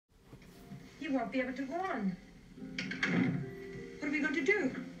won't be able to go on. What are we going to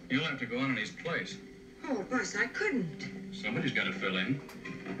do? You'll have to go on in his place. Oh, Bus, I couldn't. Somebody's got to fill in.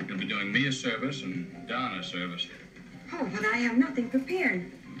 You'll be doing me a service and Don a service. Oh, but I have nothing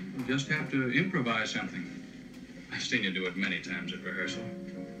prepared. You'll just have to improvise something. I've seen you do it many times at rehearsal.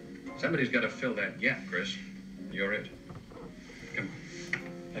 Somebody's got to fill that gap, Chris. You're it. Come on.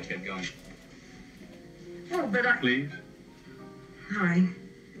 Let's get going. Oh, but I... Please. All right.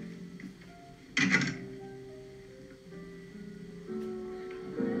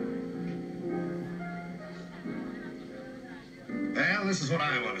 Well, this is what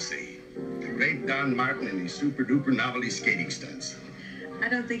I want to see. The great Don Martin and his super-duper novelty skating stunts. I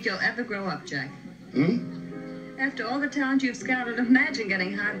don't think you'll ever grow up, Jack. Hmm? After all the talent you've scouted, imagine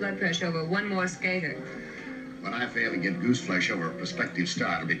getting high blood pressure over one more skater. When I fail to get goose flesh over a prospective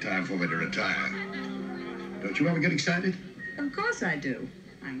star, it'll be time for me to retire. Don't you ever get excited? Of course I do.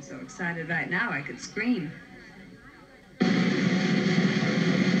 I'm so excited right now I could scream.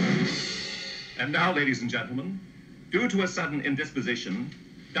 And now, ladies and gentlemen, due to a sudden indisposition,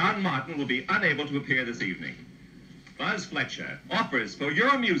 Don Martin will be unable to appear this evening. Buzz Fletcher offers for your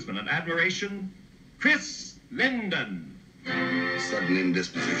amusement and admiration, Chris Linden. Sudden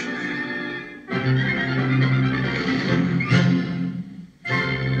indisposition.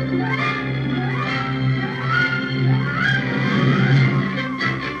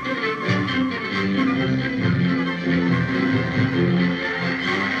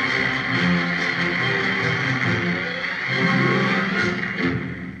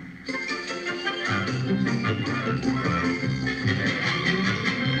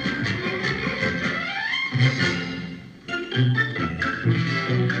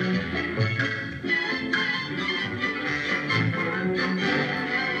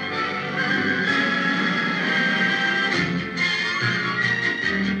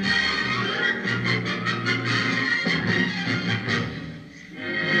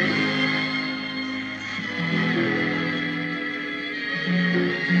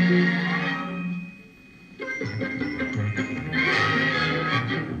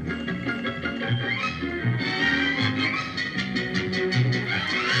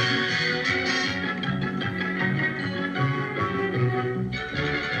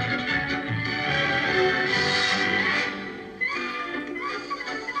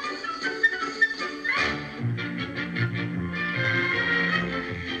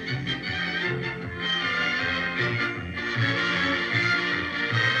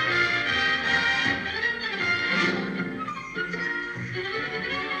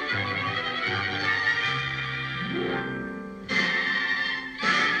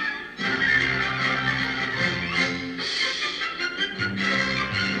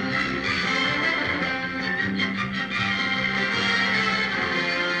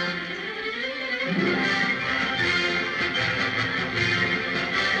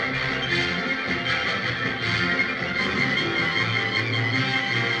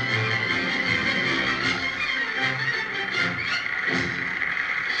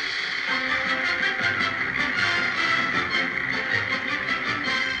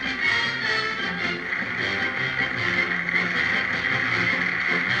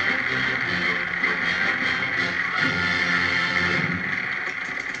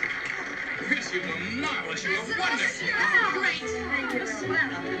 Marvelous, you were wonderful. Great. Thank you.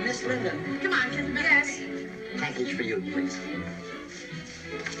 Swell. Miss Linden, Come on, get the Yes. package for you, please.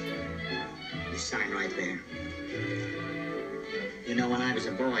 You sign right there. You know, when I was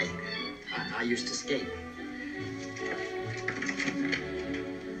a boy, I used to skate.